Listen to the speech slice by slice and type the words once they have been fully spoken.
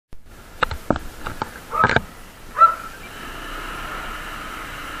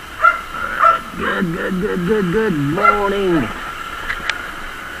Good morning,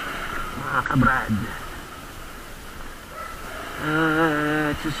 mga kabrad.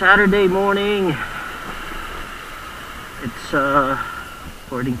 It's a Saturday morning. It's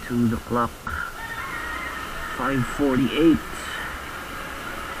according to the clock 5:48.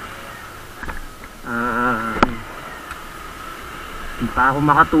 Di pa ako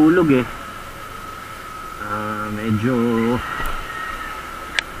makatulog eh. Medyo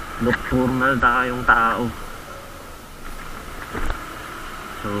nocturnal tayong tao.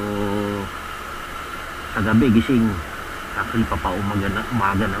 So sa gabi gising. Actually umaga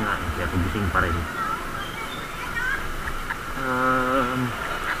na nga eh, kaya gising pa rin.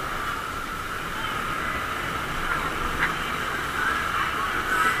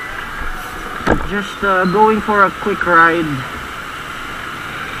 Just going for a quick ride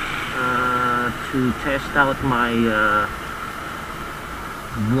to test out my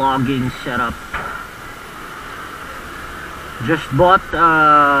vlogging setup. Just bought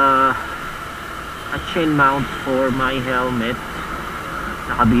a chin mount for my helmet.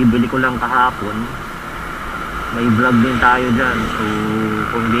 Nakabibili ko lang kahapon. May vlog din tayo dyan, so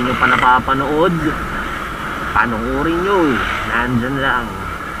kung hindi nyo pa napapanood, panoorin nyo, nandyan lang.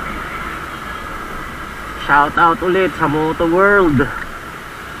 Shout out ulit sa Motovlog.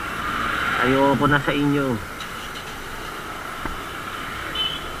 Ayoko na sa inyo.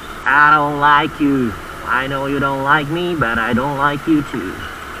 I don't like you. I know you don't like me, but I don't like you too.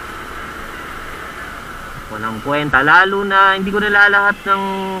 Walang kwenta, lalo na hindi ko nilalahat ng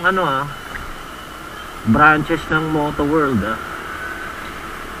branches ng Motovlog.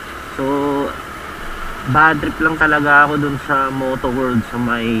 So bad trip lang talaga ako dun sa Motovlog sa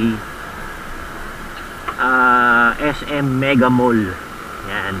may SM Mega Mall.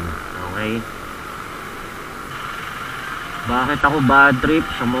 Yan, okay. Bakit ako bad trip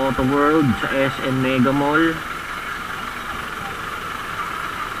sa Motovlog sa SM Mega Mall?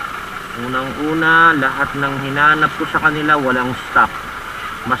 Unang-una, lahat ng hinanap ko sa kanila walang stock.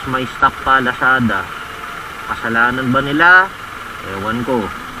 Mas may stock pa Lazada. Kasalanan ba nila? Ewan ko.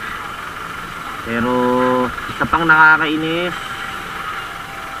 Pero isa pang nakakainis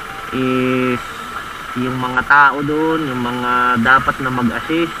is yung mga tao doon, yung mga dapat na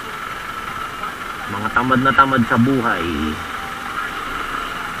mag-assist, mga tamad na tamad sa buhay.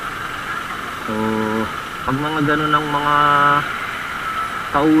 So pag mga ganun ang mga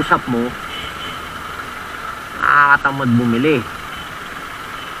kausap mo, nakakatamad bumili.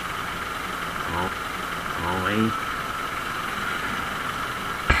 Okay,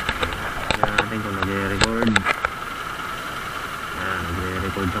 tignan natin kung nag-record. Ayan,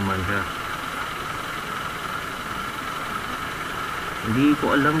 nag-record naman siya. Hindi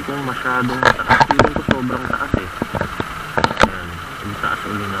ko alam kung masyadong taas. Feeling ko sobrang taas eh. Ayan, yung taas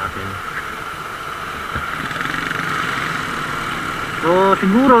uli natin. So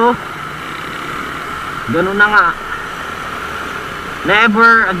siguro ganun na nga.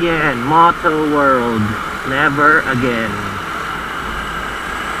 Never again, Motovlog. Never again.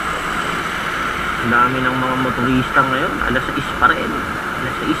 Ang dami ng mga motorista ngayon. Alas 6 pa rin.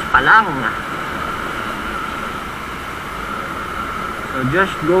 Alas 6 pa lang. So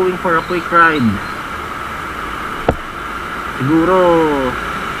just going for a quick ride. Siguro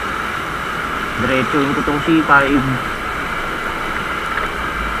diretsuhin ko tong C5.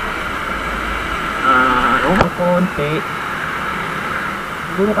 Konti.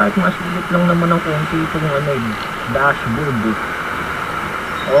 Siguro kahit masilip lang naman ng konti itong dashboard eh.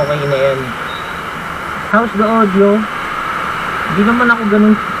 Okay na yan. How's the audio? Hindi naman ako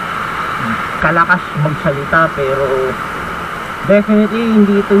ganun kalakas magsalita, pero definitely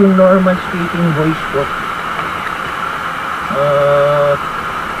hindi ito yung normal speaking voice ko.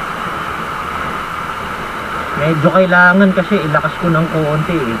 Medyo kailangan kasi ilakas ko ng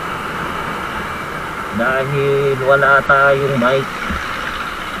konti eh, dahil wala tayong mic,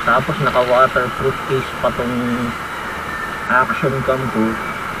 tapos naka waterproof case pa tong action cam ko.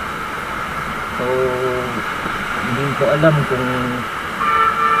 So hindi ko alam kung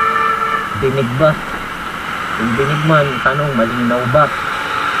dinig ba. Kung dinig man, tanong malinaw ba.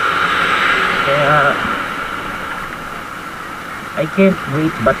 Kaya I can't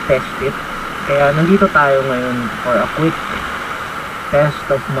wait but test it. Kaya nandito tayo ngayon for a quick test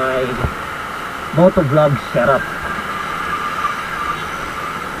of my Motovlog setup.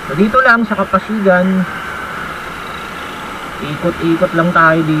 So dito lang sa Kapasigan, ikot-ikot lang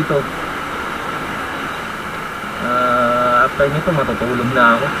tayo dito. After nito matutulog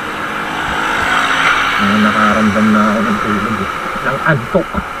na ako. Nakaramdam na ako ng tulog eh, ng antok.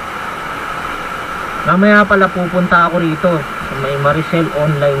 Mamaya pala pupunta ako rito sa may Maricel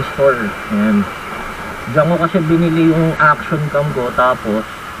online store. Ayan, Diyan ko kasi binili yung action cam ko, tapos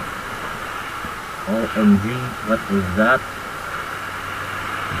OMG, what is that?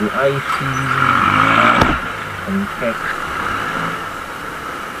 Do I see check.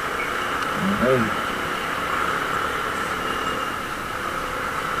 Okay.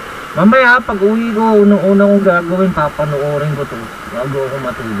 Mamaya pag uwi ko, unang-una kong gagawin, papanoorin ko to bago ako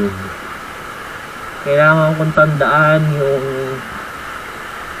matulog. Kailangan kong tandaan yung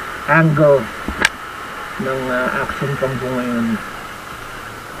angle ng action cam ko ngayon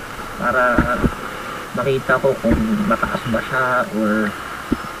para makita ko kung mataas ba siya or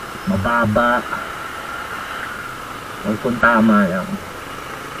mababa or kung tama lang.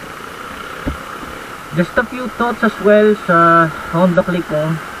 Just a few thoughts as well sa Honda Click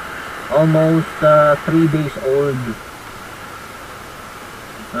ko. Almost 3 days old.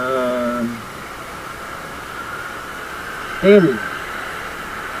 Still,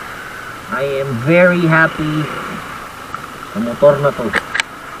 I am very happy sa motor na to.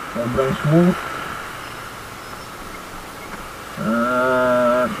 Sobrang smooth.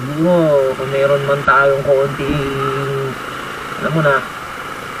 Siguro kung meron man tayong konting, alam mo na,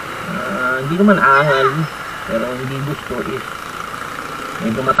 hindi naman angal, pero hindi gusto is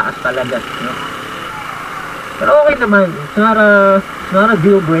medyo mataas talaga, no? Pero okay naman, it's not a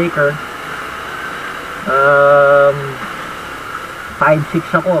deal breaker. 5'6"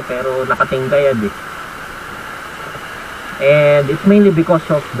 ako pero nakatinggayad eh. And it's mainly because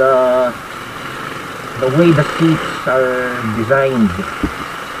of the way the seats are designed.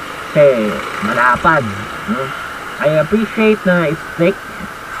 Kasi malapad, no? I appreciate na it's thick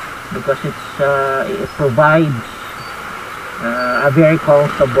because it provides a very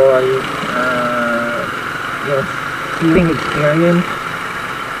comfortable steering experience.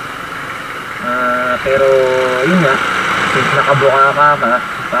 Pero yun nga, since nakabuka ka,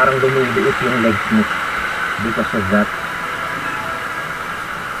 parang lumilit yung legs mo because of that.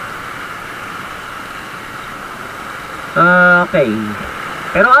 Okay,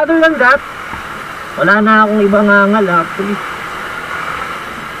 pero other than that, wala na akong ibang angal actually.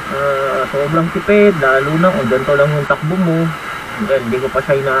 Sobrang tipid, lalo na kung ganito lang yung takbo mo. Well, hindi ko pa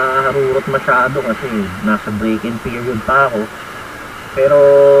siya inaharurot masyado kasi nasa break-in period pa ako. Pero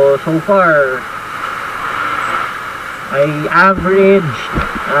so far, I averaged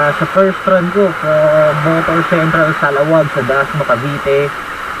sa first run ko from Motor Central Salawag sa Dasma Cavite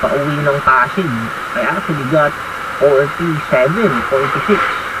pauwi ng Pasig, I actually got 46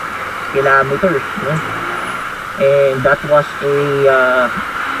 kilometers, no? And that was an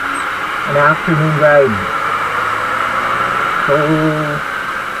afternoon ride. So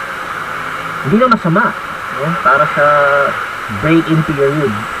hindi na masama, no? Para sa break-in period.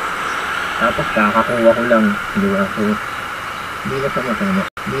 Tapos kakakuha ko lang, di ba? So hindi na sama.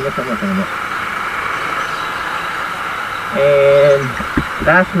 And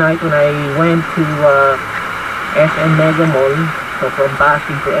last night when I went to SM Mega Mall, so from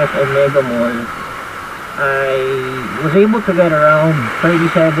Pasig to SM Mega Mall, I was able to get around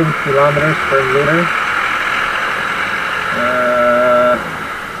 37 kilometers per liter.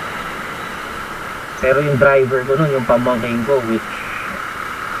 Pero yung driver ko nun, yung pamangkin ko, which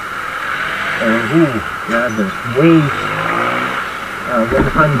rather weighs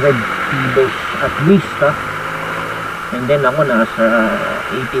 100 kilos at least, and then ako nasa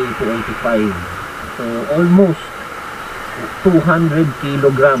 88 to 85, so almost 200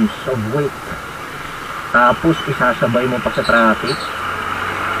 kilograms of weight, tapos isasabay mo pa sa traffic.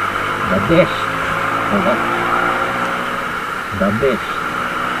 The best, diba? The best.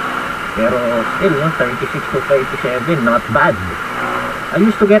 Pero still, 36 to 37, not bad. I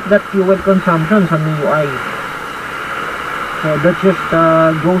used to get that fuel consumption sa MIUI. So that just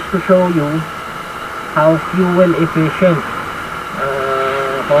goes to show you how fuel efficient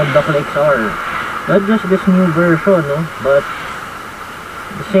Honda Clicks are. Not just this new version, no? But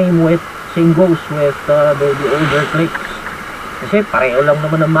the same goes with the older Clicks. Kasi pareho lang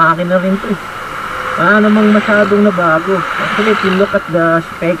naman ang makina rin to. Wala namang masyadong nabago. Actually, if you look at the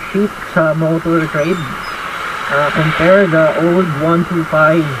spec sheet sa Motor Trade, compare the old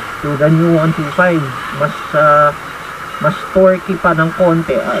 125 to the new 125, mas torquey pa ng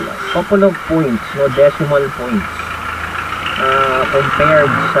konti, couple of points, no, decimal points, compared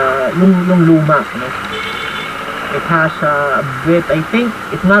sa yung luma, no? It has a bit, I think,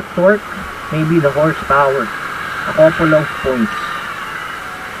 it's not torque, maybe the horsepower, a couple of points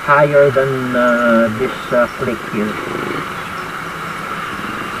higher than this Click here.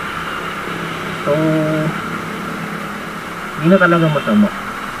 So hindi na talaga masama.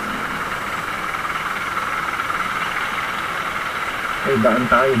 Ay, daan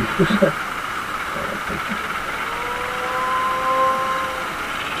tayo dito sa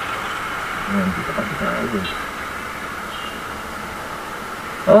Ayan, dito kasi tayo.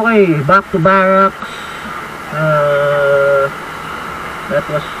 Okay, back to barracks. That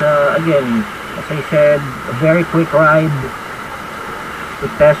was again, as I said, a very quick ride to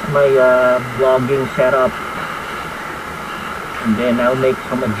test my vlogging setup, and then I'll make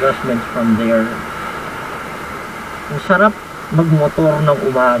some adjustments from there. Ang sarap magmotor ng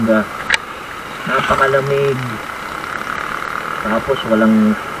umaga, napakalamig, tapos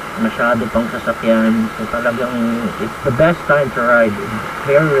walang masyado pang sasakyan, so talagang it's the best time to ride. It's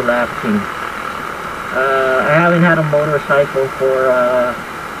very relaxing. I haven't had a motorcycle for a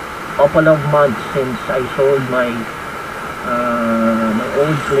couple of months since I sold my my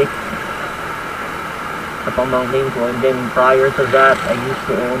old click sa pamangkin ko, and then prior to that I used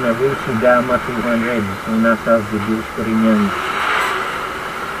to own a Rusi Gamma 200, so nasa videos ko rin yan.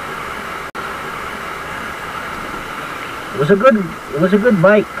 It was a good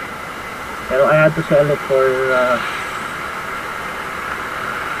bike, pero I had to sell it for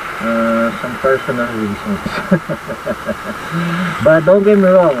some personal reasons. But don't get me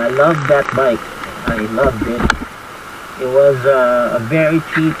wrong, I loved that bike. I loved it. It was a very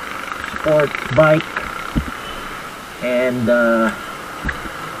cheap sports bike, and I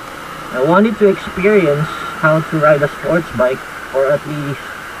wanted to experience how to ride a sports bike, or at least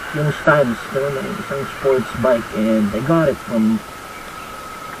yung stance ng isang sports bike, and I got it from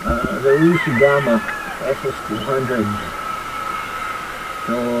the Rusi Gamma SS200.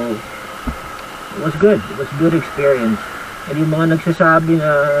 So it was good. It was a good experience. And yung mga nagsasabi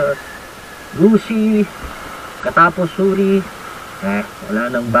na Rusi katapos suri,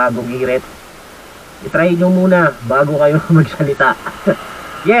 wala nang bagong hirit, itry nyo muna bago kayo magsalita.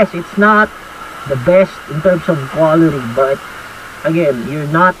 Yes, it's not the best in terms of quality, but again, you're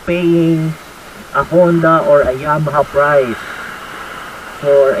not paying a Honda or a Yamaha price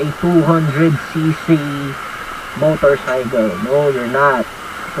for a 200cc motorcycle. No, you're not.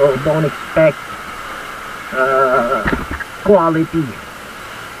 So don't expect quality,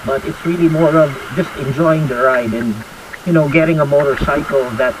 but it's really more of just enjoying the ride, and you know, getting a motorcycle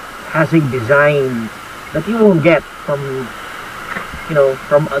that has a design that you won't get from, you know,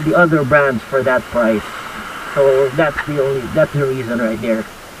 from the other brands for that price. So that's the reason right there.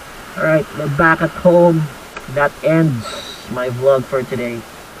 Alright, we're back at home. That ends my vlog for today.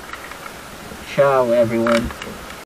 Ciao everyone.